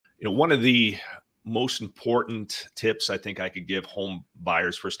One of the most important tips I think I could give home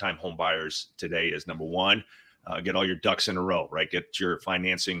buyers, first-time home buyers today is number one, get all your ducks in a row, right? Get your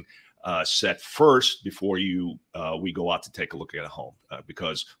financing set first before we go out to take a look at a home,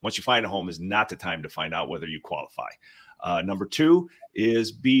 because once you find a home is not the time to find out whether you qualify. Number two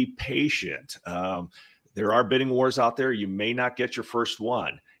is be patient. There are bidding wars out there. You may not get your first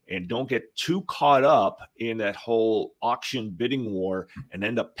one. And don't get too caught up in that whole auction bidding war and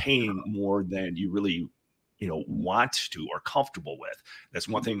end up paying more than you really, want to or comfortable with. That's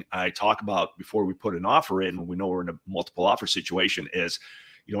one thing I talk about before we put an offer in when we know we're in a multiple offer situation is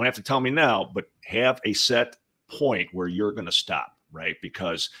you don't have to tell me now, but have a set point where you're going to stop, right?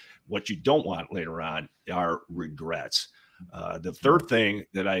 Because what you don't want later on are regrets. The third thing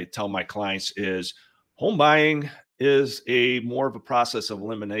that I tell my clients is home buying is more of a process of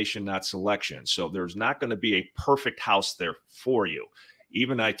elimination, not selection. So there's not going to be a perfect house there for you.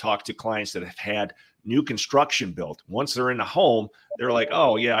 Even I talk to clients that have had new construction built. Once they're in a home, they're like,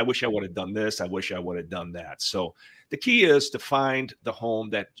 oh yeah, I wish I would have done this. I wish I would have done that. So the key is to find the home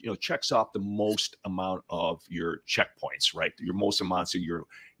that, checks off the most amount of your checkpoints, right? Your most amounts of your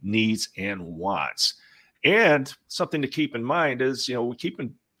needs and wants. And something to keep in mind is,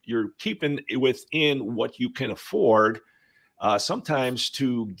 you're keeping within what you can afford. Sometimes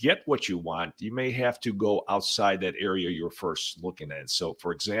to get what you want, you may have to go outside that area you're first looking at. So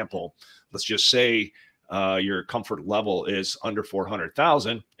for example, let's just say your comfort level is under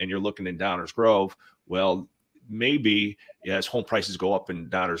 400,000 and you're looking in Downers Grove. Well, maybe as home prices go up in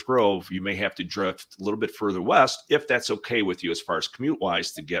Downers Grove, you may have to drift a little bit further west if that's okay with you as far as commute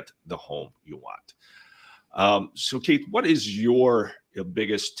wise to get the home you want. So Keith, what is your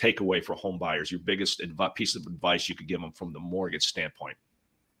biggest takeaway for home buyers, your biggest piece of advice you could give them from the mortgage standpoint?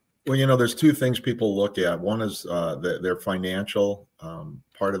 Well, there's two things people look at. One is their financial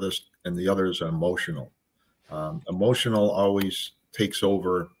part of this, and the other is emotional. Emotional always takes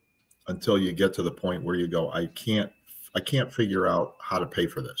over until you get to the point where you go, I can't figure out how to pay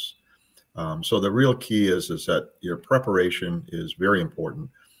for this. So the real key is that your preparation is very important,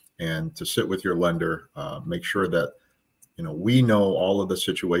 and to sit with your lender, make sure that we know all of the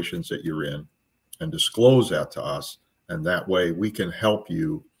situations that you're in and disclose that to us. And that way we can help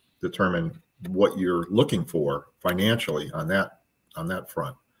you determine what you're looking for financially on that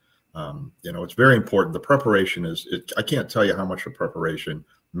front. It's very important. The preparation I can't tell you how much the preparation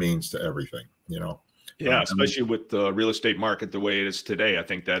means to everything, Yeah, especially with the real estate market the way it is today. I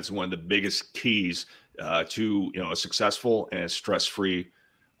think that's one of the biggest keys to a successful and stress-free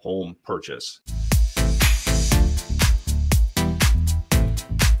home purchase.